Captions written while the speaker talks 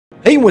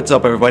Hey, what's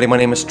up everybody, my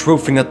name is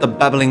TrophyNut the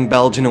Babbling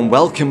Belgian and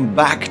welcome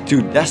back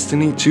to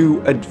Destiny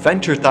 2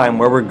 Adventure Time,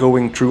 where we're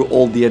going through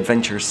all the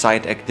adventure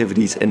side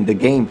activities in the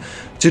game.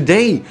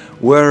 Today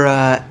we're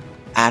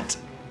at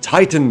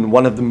Titan,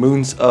 one of the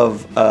moons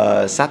of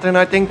Saturn,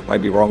 I think.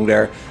 Might be wrong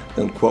there,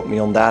 don't quote me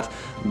on that.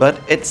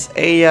 But it's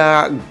a,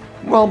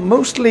 well,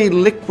 mostly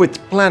liquid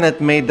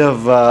planet made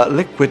of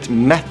liquid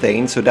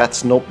methane, so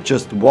that's not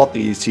just water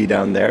you see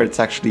down there, it's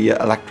actually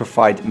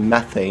electrified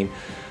methane.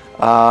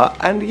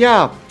 And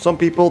yeah, some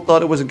people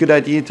thought it was a good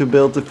idea to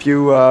build a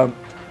few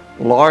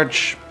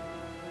large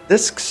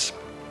discs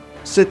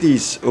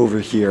cities over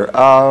here.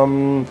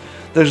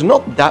 There's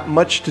not that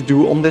much to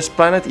do on this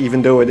planet,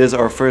 even though it is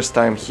our first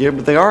time here,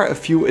 but there are a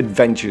few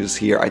adventures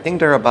here. I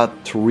think there are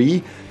about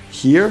 3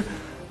 here,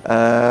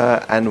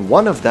 and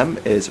one of them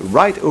is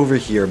right over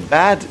here,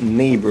 Bad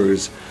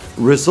Neighbors.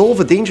 Resolve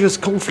a dangerous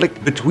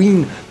conflict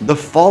between the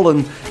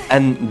Fallen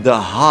and the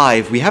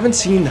Hive. We haven't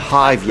seen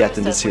Hive yet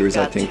in the series,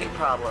 I think. Two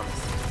problems.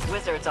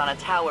 Wizards on a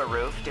tower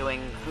roof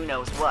doing who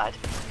knows what,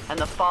 and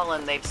the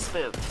Fallen they've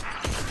spooked.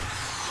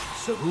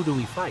 So who do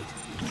we fight?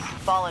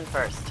 Fallen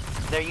first.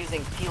 They're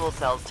using fuel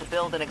cells to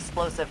build an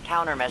explosive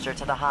countermeasure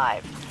to the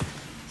Hive.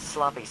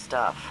 Sloppy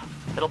stuff.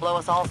 It'll blow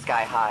us all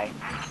sky high.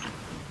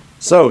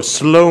 So,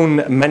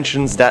 Sloan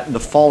mentions that the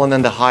Fallen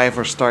and the Hive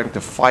are starting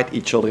to fight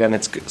each other and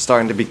it's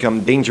starting to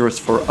become dangerous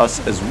for us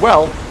as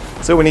well.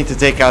 So we need to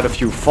take out a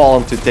few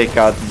Fallen to take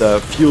out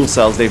the fuel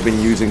cells they've been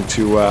using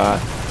to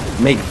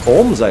make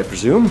bombs, I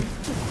presume.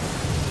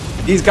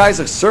 These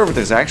guys are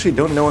servitors. I actually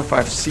don't know if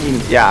I've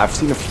seen... Yeah, I've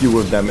seen a few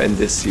of them in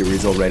this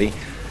series already.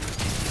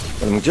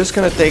 But I'm just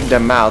gonna take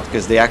them out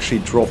because they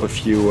actually drop a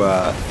few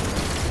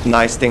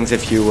nice things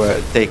if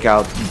you take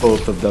out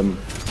both of them.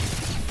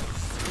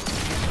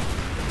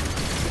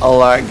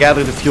 I'll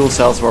gather the fuel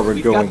cells while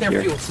we're going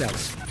here. Fuel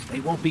cells. They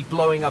won't be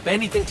blowing up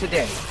anything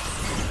today.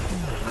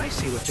 I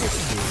see what they're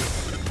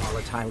doing.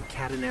 Volatile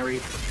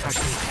catenary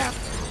percussion cap.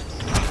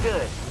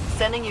 Good.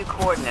 Sending you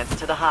coordinates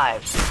to the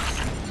Hive.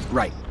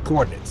 Right,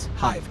 coordinates,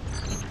 Hive.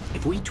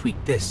 If we tweak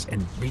this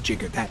and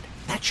rejigger that,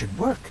 that should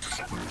work.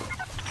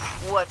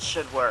 What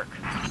should work?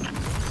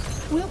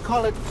 We'll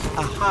call it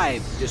a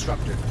Hive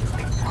disruptor.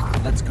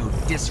 Let's go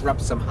disrupt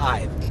some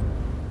Hive.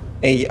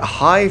 A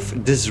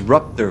Hive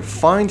Disruptor.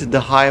 Find the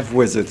Hive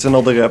Wizards.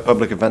 Another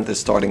public event is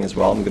starting as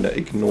well. I'm gonna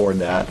ignore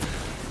that.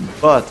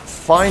 But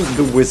find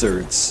the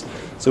Wizards.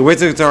 So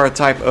wizards are a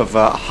type of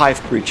Hive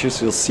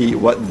creatures. You'll see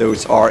what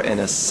those are in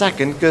a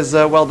second. Because,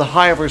 well, the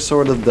Hive are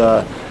sort of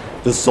the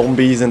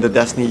zombies in the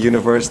Destiny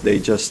universe. They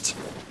just,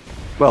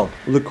 well,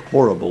 look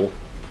horrible.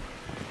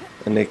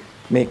 And they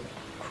make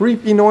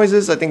creepy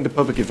noises. I think the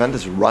public event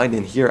is right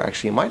in here,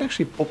 actually. I might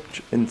actually pop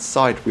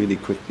inside really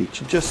quickly.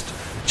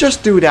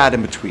 Just do that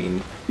in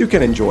between. You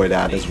can enjoy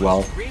that as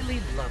well. Really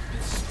love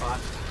this spot.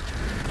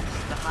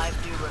 The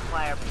Hive do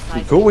require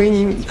precise...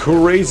 Going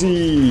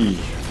crazy.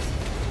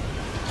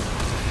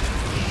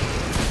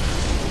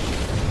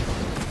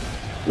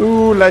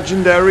 Ooh,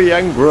 legendary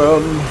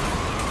Engram.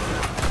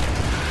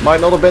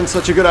 Might not have been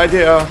such a good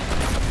idea.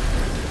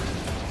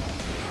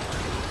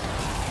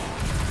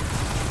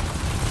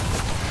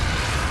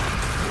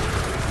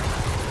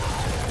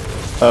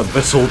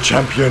 Abyssal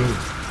Champion.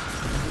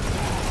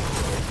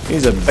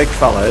 He's a big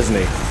fella, isn't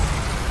he?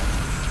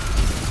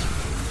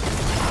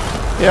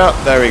 Yeah,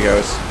 there he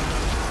goes.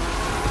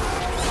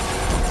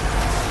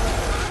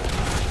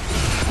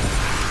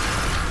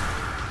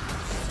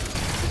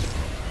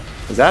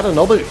 Is that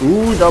another?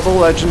 Ooh, double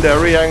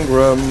legendary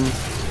Engram.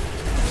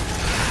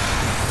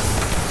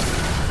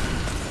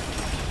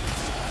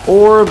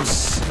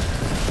 Orbs.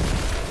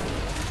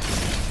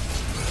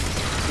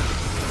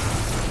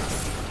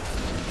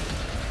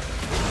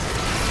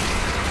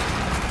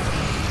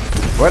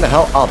 Where the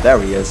hell? Oh,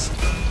 there he is.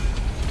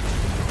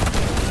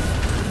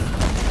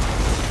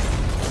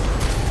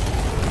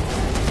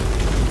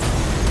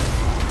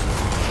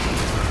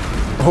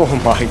 Oh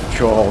my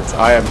god,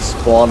 I am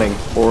spawning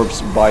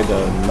orbs by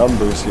the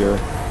numbers here.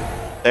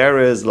 There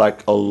is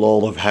like a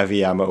lot of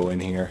heavy ammo in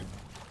here.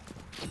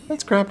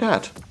 Let's grab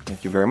that.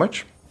 Thank you very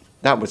much.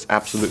 That was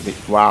absolutely...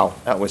 Wow,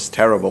 that was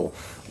terrible.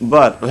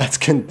 But let's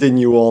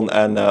continue on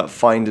and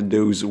find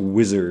those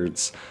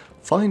wizards.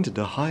 Find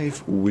the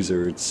Hive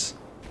Wizards.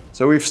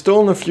 So we've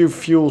stolen a few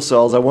fuel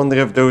cells. I wonder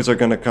if those are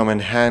gonna come in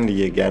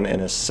handy again in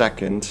a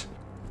second.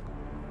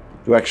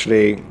 To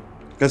actually...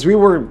 Because we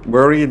were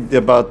worried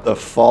about the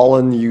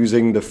Fallen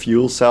using the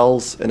fuel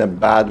cells in a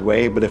bad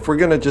way, but if we're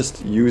gonna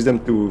just use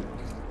them to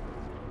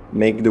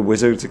make the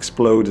wizards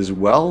explode as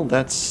well,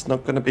 that's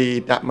not gonna be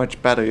that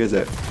much better, is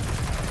it?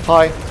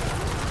 Hi.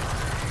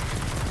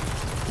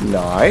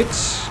 Knight.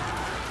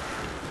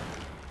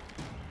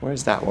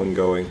 Where's that one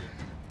going?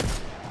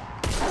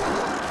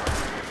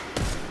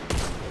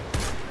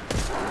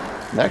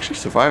 I actually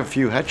survived a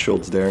few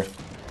headshots there.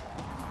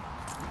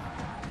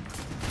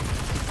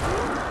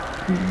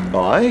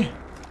 Bye.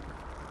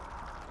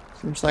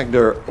 Seems like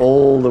they're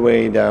all the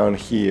way down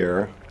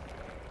here.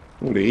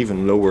 Ooh, they're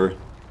even lower.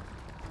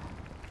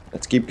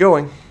 Let's keep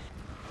going.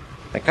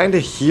 I kind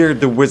of hear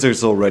the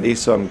wizards already,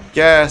 so I'm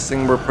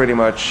guessing we're pretty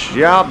much...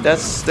 Yeah,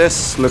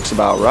 this looks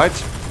about right.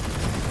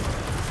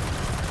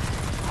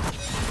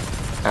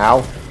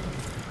 Ow.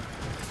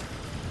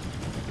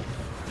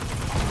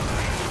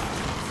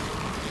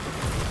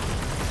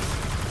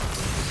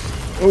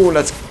 Oh,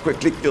 let's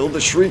quickly kill the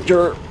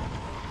Shrieker.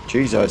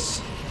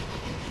 Jesus.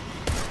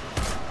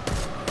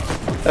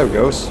 There it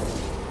goes.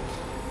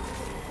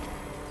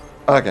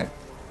 Okay.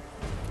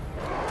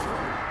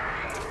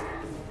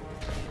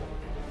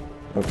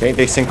 Okay,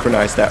 they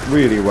synchronized that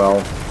really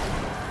well.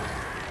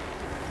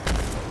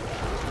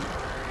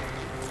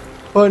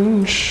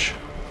 Punch.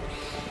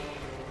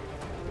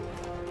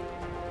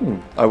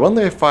 I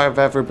wonder if I've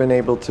ever been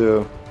able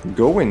to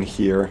go in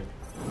here.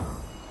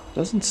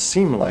 Doesn't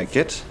seem like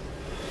it.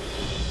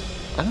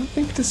 I don't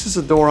think this is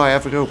a door I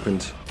ever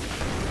opened.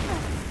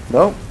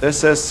 No,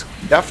 this is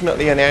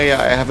definitely an area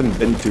I haven't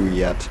been to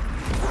yet.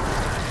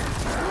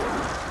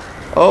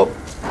 Oh.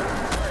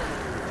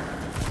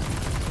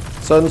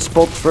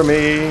 Sunspot for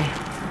me.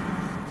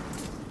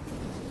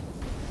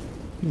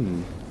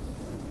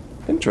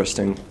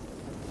 Interesting.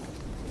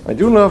 I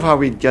do love how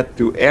we get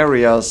to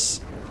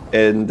areas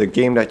in the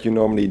game that you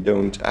normally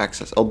don't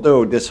access.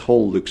 Although this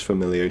hole looks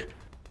familiar.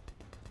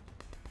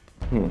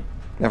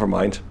 Never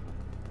mind.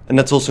 And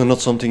that's also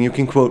not something you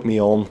can quote me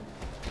on.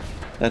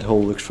 That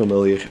hole looks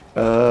familiar.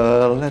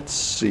 Let's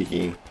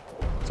see.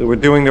 So we're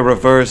doing the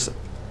reverse...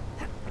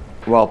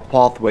 Well,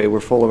 pathway. We're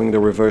following the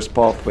reverse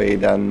pathway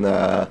than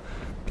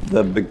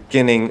the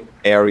beginning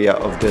area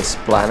of this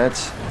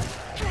planet.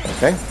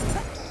 Okay.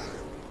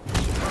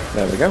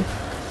 There we go.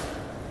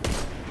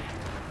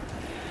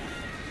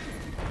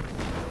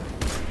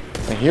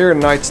 I hear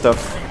night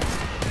stuff.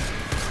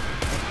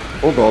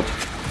 Oh god.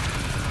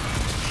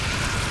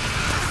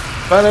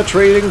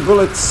 Penetrating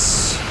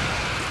bullets.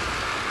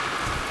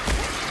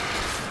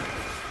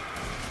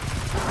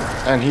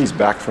 And he's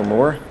back for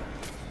more.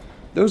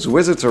 Those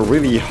wizards are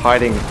really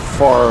hiding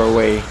far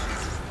away.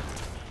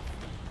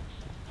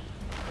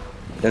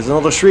 There's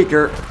another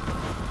Shrieker.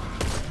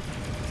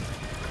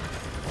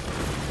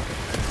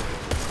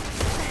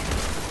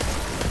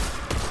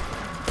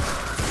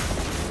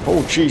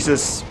 Oh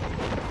Jesus.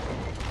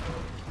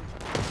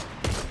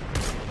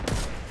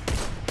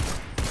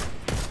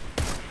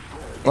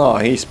 Oh,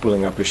 he's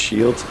pulling up his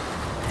shield.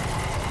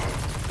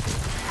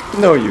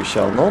 No, you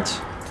shall not.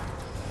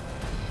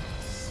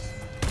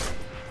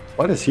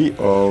 What is he?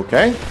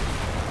 Okay.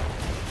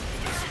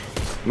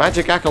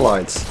 Magic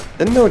acolytes.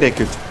 Didn't know they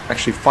could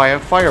actually fire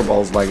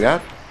fireballs like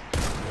that.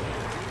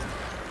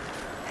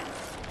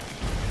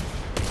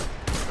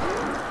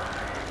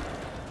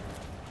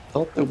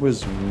 Thought there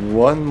was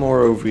one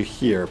more over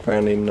here.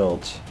 Apparently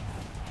not.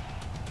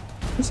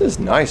 This is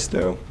nice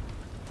though.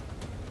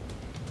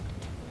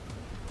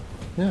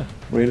 Yeah,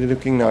 really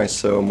looking nice.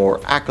 So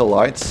more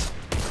acolytes.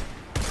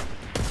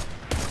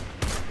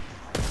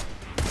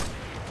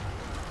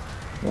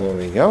 There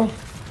we go.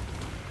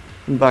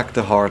 Back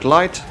to hard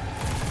light.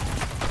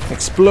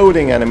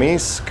 Exploding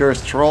enemies,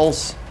 cursed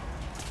trolls.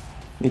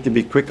 Need to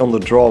be quick on the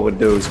draw with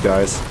those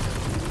guys.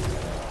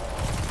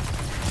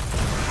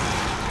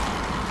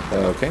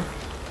 Okay.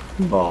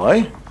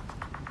 Bye.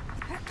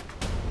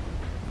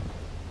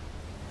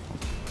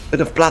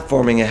 Bit of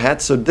platforming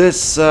ahead. So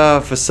this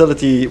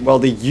facility, well,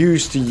 they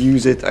used to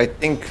use it, I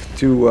think,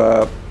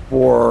 to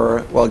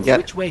for well get.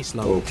 Which way,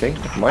 Sloan? Okay,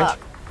 never mind. Up.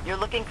 You're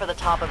looking for the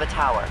top of a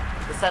tower,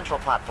 the central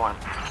platform.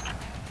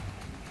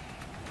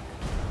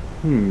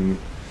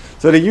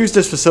 So they use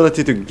this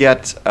facility to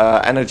get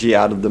energy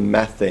out of the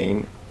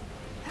methane.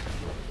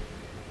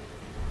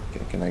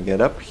 Okay, can I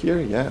get up here?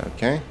 Yeah,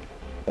 okay.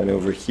 And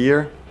over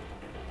here.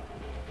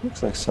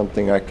 Looks like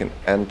something I can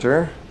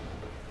enter.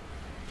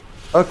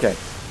 Okay.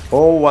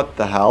 Oh, what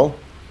the hell?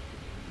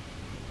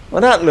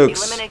 Well, that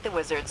looks Eliminate the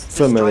wizards,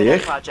 familiar. destroy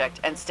their project,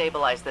 and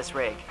stabilize this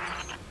rig.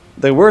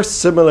 There were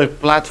similar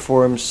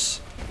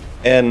platforms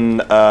in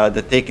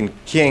the Taken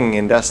King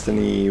in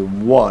Destiny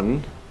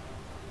 1.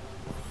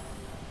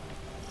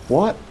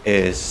 What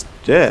is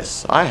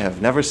this? I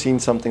have never seen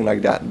something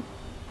like that.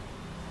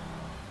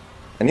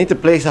 I need to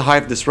place a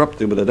Hive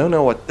Disruptor, but I don't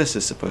know what this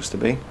is supposed to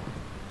be.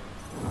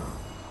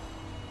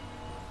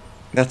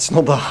 That's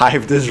not a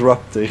Hive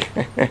Disruptor.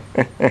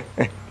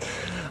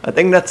 I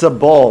think that's a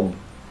bomb.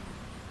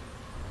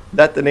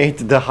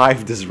 Detonate the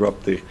Hive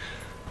Disruptor.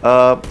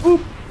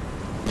 Boop.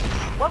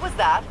 What was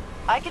that?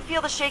 I can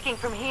feel the shaking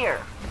from here.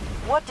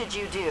 What did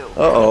you do?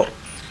 Uh-oh.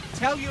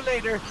 Tell you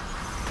later.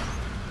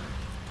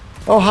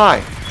 Oh,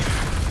 hi.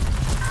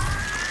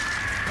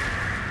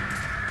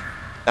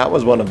 That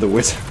was one of the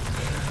wizards.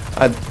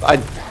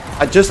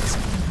 I just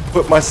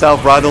put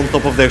myself right on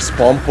top of their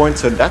spawn point,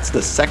 so that's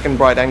the second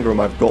Bright Engram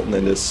I've gotten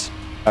in this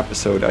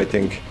episode, I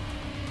think.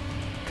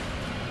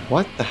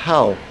 What the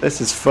hell? This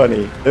is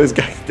funny. Those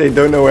guys, they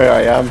don't know where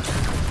I am.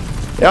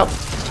 Yep.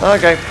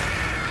 Okay.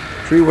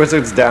 3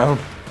 wizards down.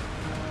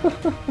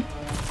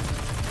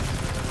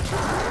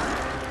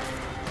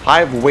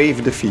 Hive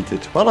wave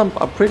defeated. Well, I'm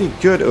pretty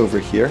good over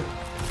here.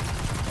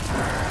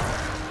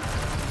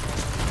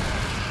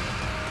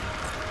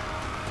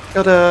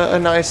 got a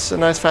nice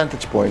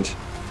vantage point.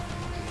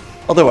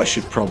 Although I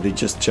should probably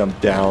just jump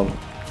down.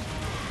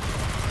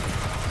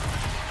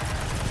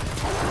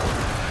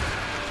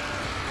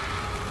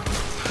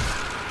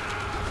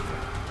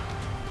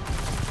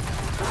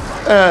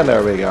 And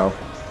there we go.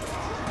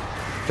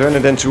 Turn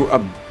it into a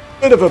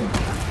bit of a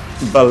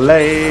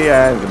ballet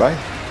and goodbye.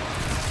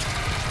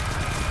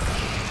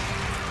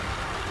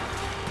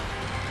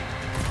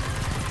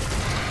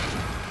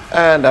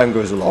 And down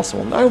goes the last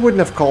one. I wouldn't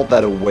have called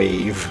that a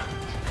wave.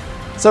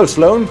 So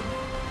Sloan,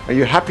 are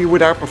you happy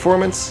with our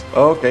performance?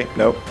 Okay,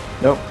 no,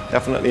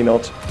 definitely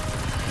not.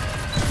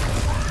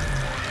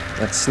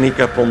 Let's sneak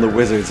up on the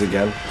wizards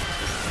again.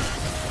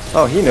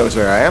 Oh, he knows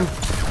where I am.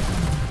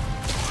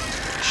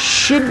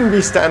 Shouldn't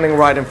be standing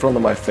right in front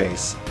of my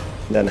face.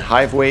 And then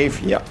hive wave,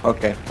 yeah,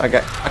 okay, I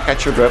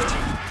catch your drift.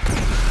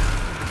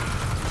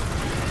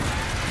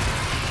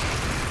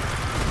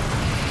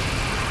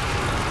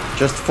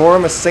 Just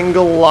form a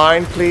single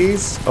line,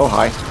 please. Oh,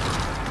 hi.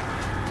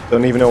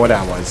 Don't even know what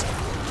that was.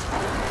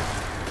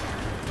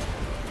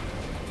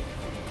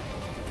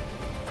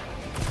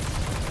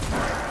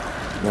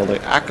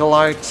 Another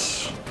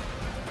acolyte.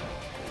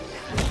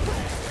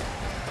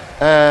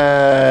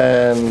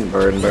 And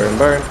burn, burn,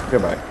 burn.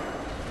 Goodbye.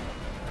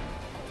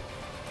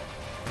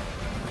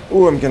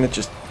 Ooh, I'm gonna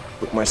just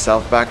put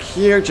myself back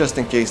here just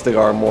in case there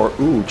are more.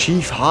 Ooh,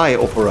 Chief High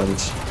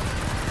operands.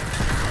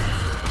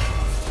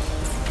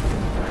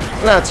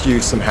 Let's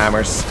use some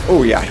hammers.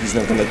 Oh yeah, he's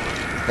not gonna.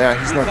 Yeah,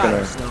 he's not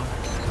gonna.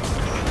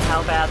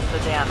 How bad's the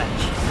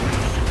damage?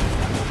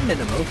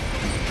 Minimal.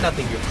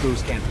 Nothing your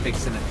crews can't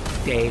fix in a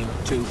day or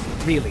two.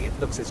 Really, it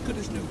looks as good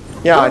as new.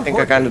 Yeah, More I think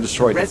I kind of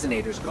destroyed the it.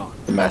 resonator's gone.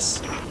 The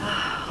mess.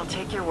 I'll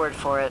take your word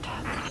for it.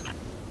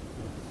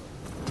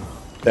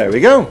 There we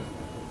go.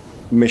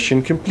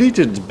 Mission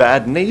completed.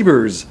 Bad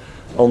Neighbors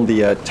on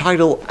the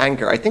tidal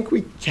anchor. I think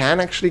we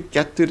can actually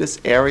get to this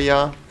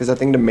area because I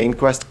think the main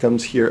quest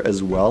comes here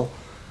as well.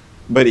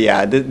 But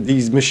yeah,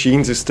 these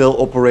machines are still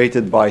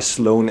operated by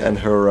Sloan and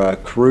her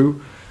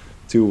crew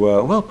to,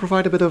 well,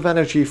 provide a bit of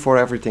energy for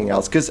everything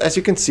else. Because as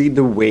you can see,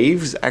 the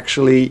waves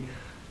actually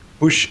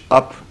push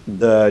up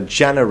the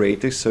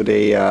generators, so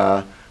they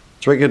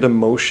trigger the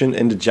motion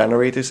in the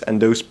generators,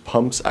 and those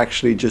pumps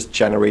actually just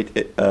generate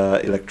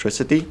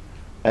electricity,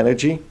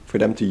 energy for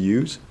them to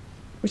use,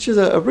 which is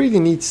a really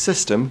neat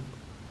system.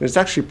 It's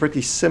actually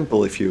pretty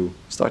simple if you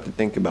start to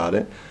think about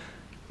it.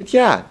 But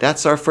yeah,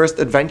 that's our first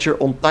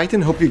adventure on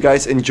Titan. Hope you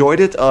guys enjoyed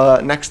it.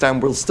 Next time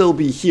we'll still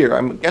be here.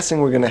 I'm guessing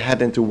we're gonna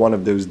head into one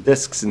of those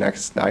discs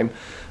next time,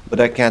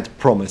 but I can't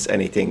promise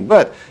anything.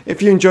 But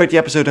if you enjoyed the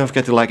episode, don't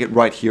forget to like it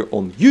right here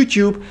on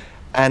YouTube.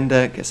 And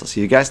I guess I'll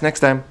see you guys next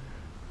time.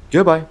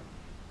 Goodbye.